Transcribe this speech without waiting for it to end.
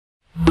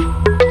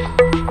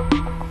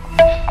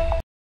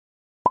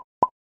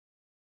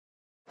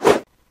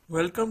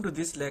Welcome to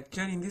this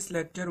lecture. In this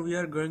lecture, we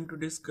are going to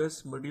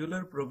discuss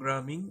modular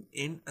programming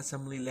in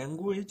assembly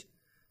language.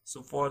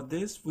 So for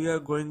this, we are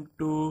going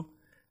to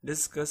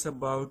discuss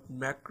about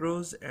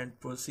macros and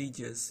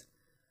procedures.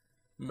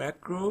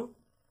 Macro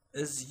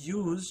is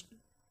used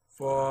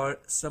for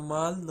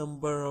small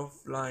number of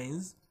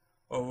lines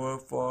or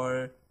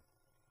for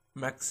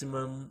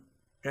maximum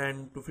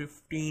 10 to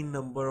 15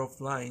 number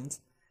of lines,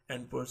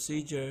 and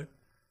procedure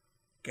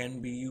can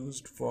be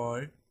used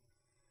for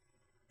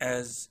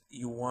as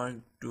you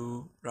want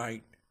to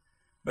write.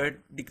 But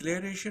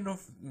declaration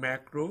of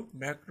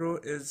macro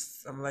is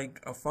some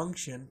like a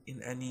function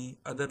in any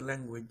other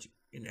language,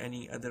 in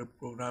any other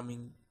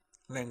programming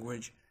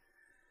language.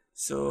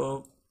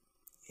 So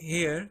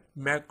here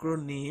macro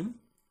name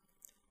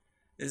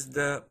is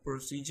the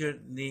procedure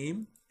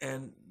name,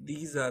 and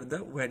these are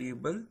the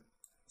variable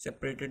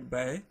separated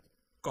by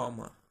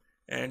comma,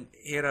 and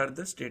here are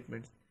the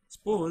statements.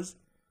 Suppose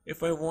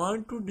if I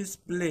want to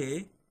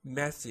display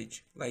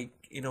message, like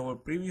in our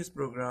previous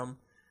program,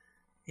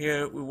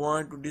 here we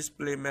want to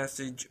display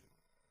message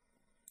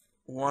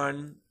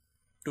 1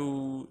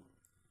 2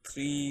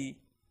 3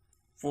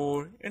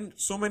 4 and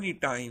so many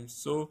times,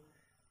 so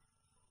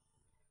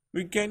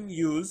we can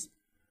use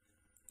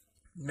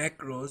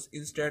macros.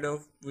 Instead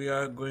of we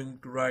are going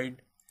to write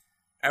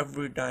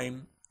every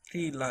time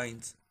 3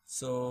 lines,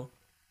 so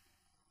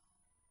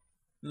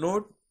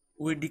note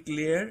we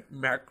declare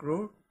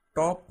macro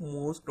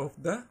topmost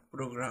of the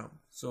program.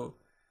 So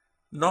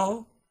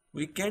now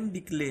we can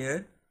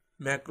declare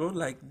macro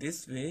like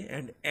this way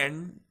and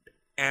end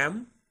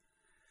m.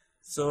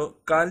 So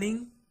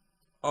calling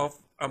of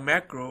a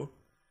macro,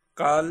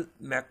 call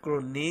macro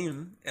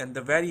name and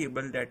the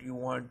variable that you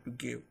want to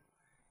give,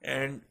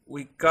 and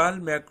we call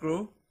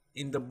macro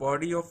in the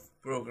body of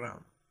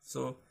program.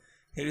 So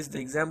here is the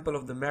example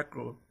of the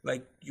macro,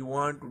 like you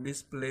want to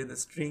display the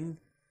string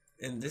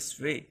in this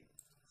way,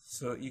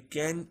 so you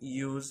can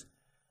use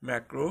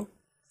macro.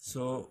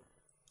 So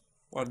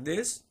for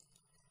this,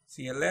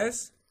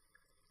 cls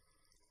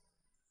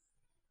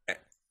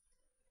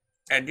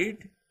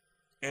edit,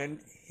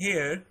 and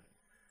here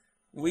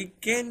we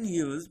can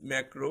use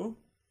macro.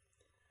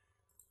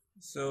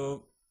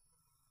 So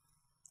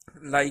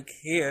like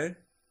here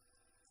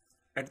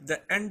at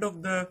the end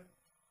of the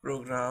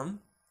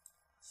program,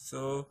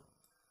 so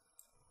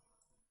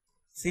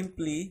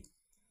simply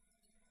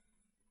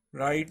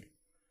write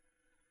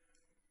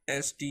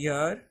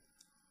str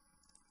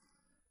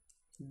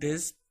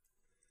display,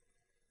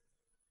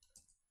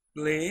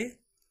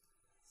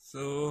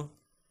 so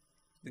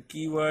the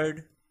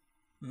keyword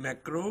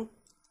macro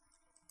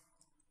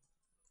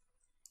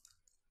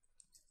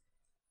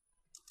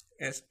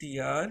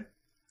str,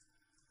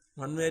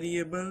 one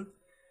variable,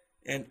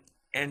 and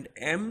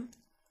m.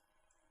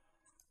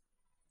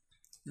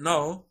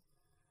 Now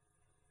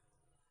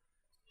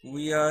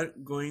we are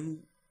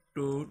going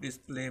to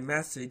display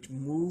message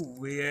move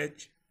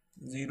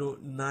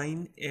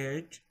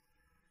vh09h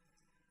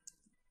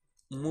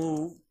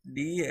move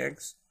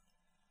dx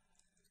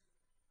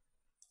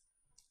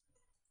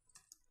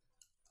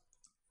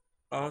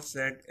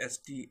offset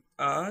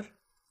str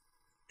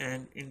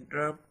and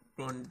interrupt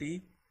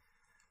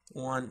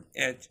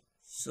 21h.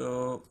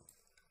 So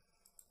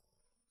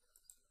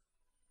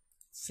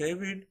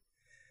save it,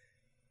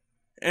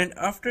 and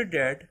after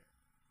that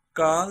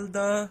call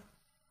the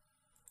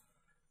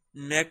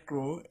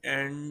macro,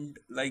 and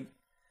like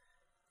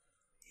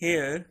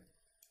here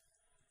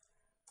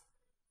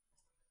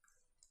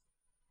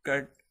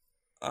cut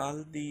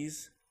all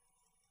these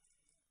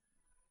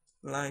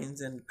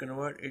lines and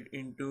convert it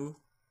into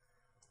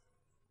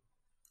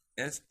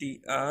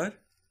str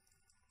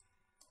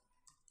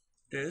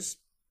test,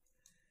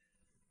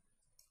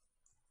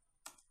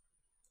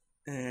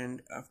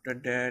 and after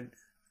that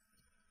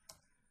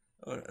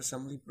our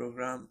assembly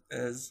program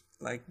is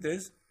like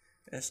this: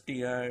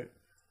 str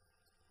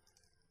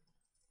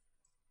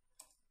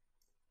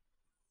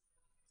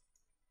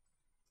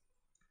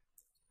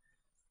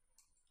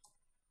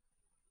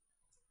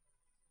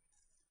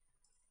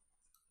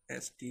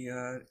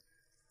str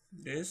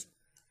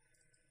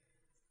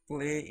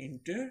display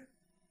enter,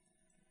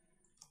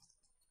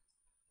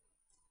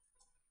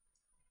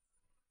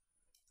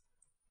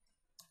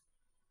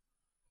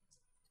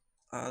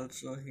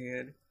 also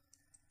here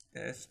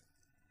str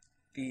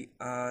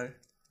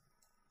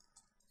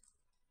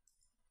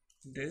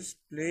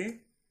display,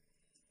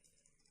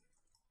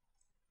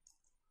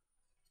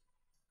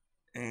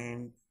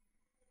 and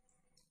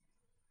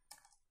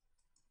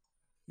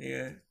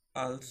here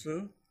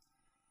also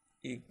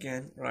you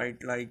can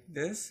write like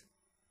this.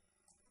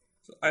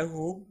 So I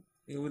hope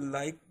you will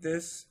like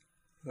this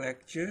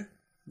lecture,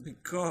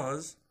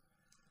 because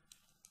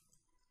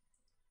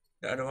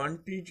the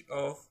advantage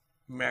of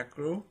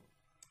macro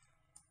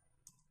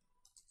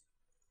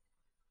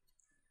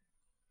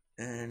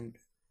and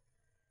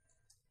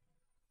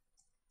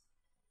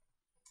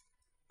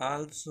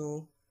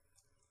also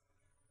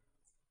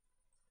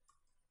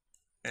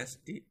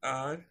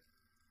str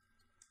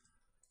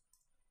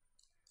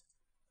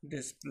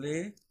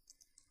display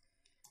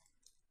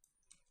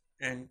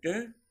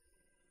enter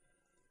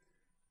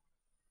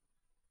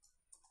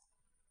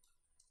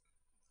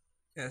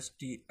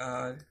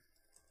str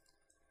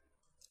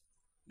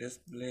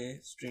display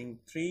string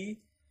 3,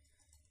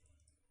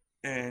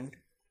 and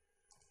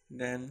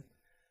then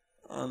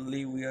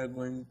only we are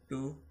going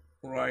to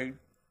write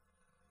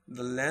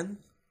the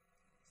length.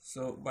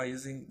 So by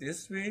using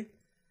this way,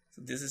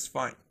 so this is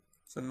fine.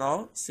 So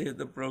now save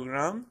the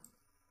program,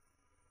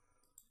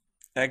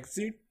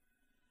 exit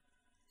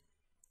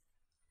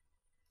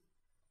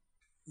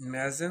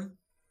MASM.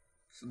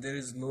 So there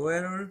is no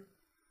error,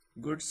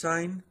 good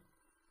sign.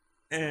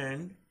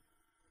 And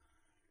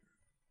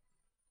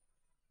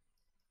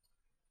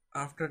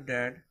after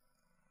that,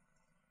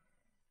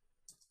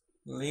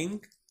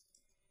 link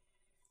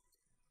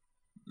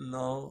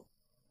now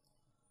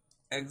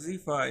exe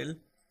file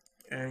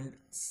and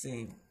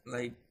same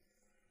like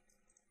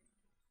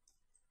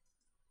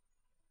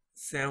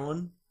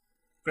 7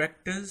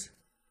 characters,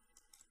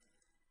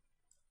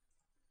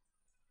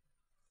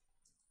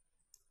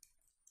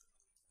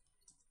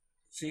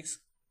 6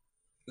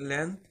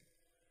 length,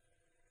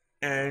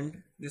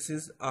 and this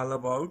is all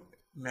about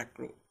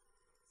macro.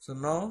 So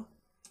now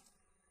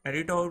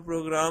edit our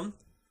program,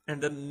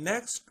 and the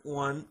next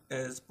one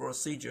is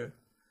procedure.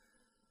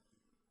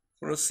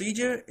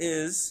 Procedure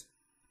is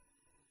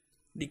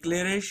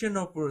declaration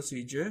of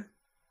procedure,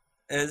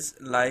 is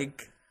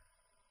like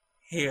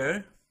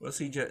here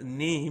procedure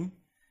name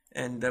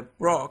and the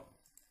proc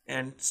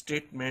and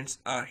statements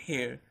are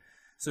here.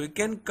 So we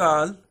can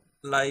call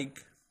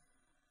like,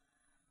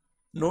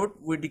 note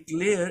we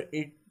declare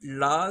it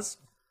last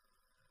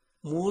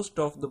most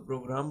of the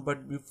program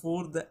but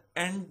before the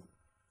end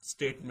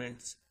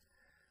statements.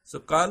 So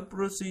call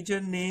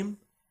procedure name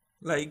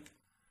like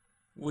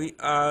we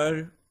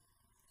are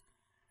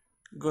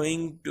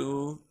going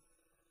to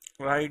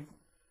write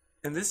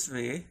in this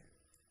way.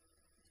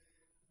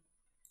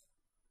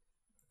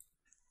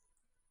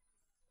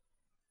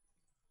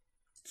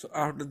 So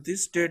after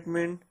this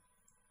statement,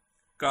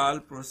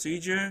 call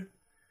procedure,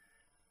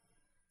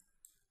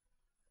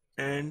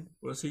 and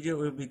procedure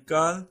will be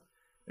called,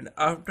 and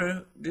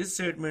after this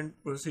statement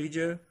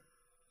procedure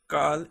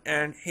call,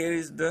 and here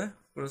is the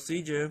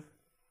procedure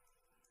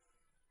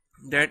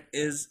that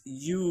is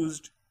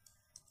used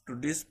to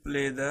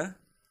display the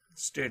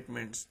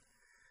statements.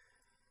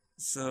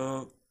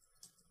 So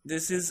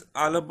this is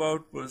all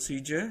about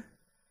procedure,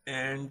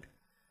 and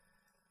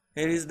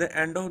here is the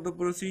end of the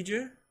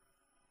procedure.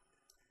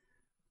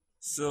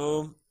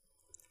 So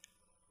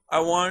I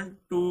want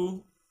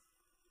to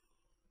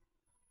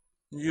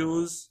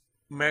use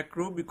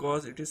macro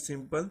because it is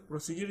simple.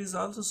 Procedure is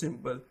also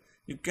simple.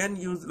 You can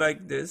use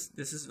like this.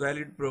 This is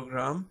valid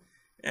program,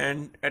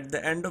 and at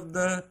the end of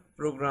the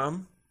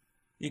program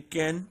you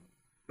can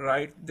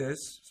write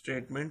this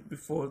statement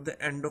before the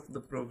end of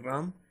the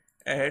program,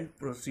 add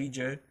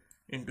procedure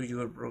into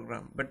your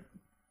program. But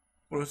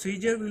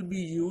procedure will be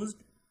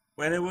used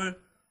whenever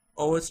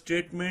our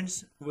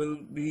statements will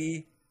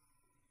be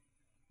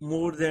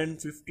more than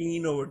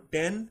 15 over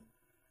 10.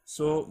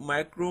 So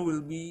macro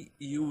will be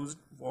used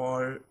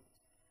for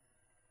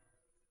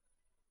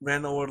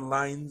when our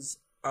lines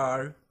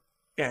are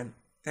 10.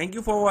 Thank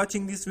you for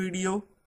watching this video.